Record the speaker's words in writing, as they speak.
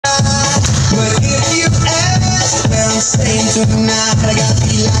tonight. I got to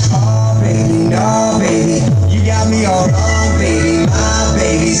be like, oh baby, no baby, you got me all wrong, baby. My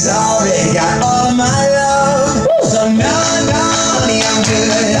baby's already got all my love. So no, no, honey, I'm good.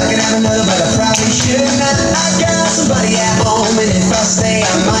 I can have another, but I probably should not. I got somebody at home, and if I stay,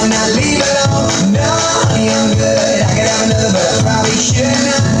 I'm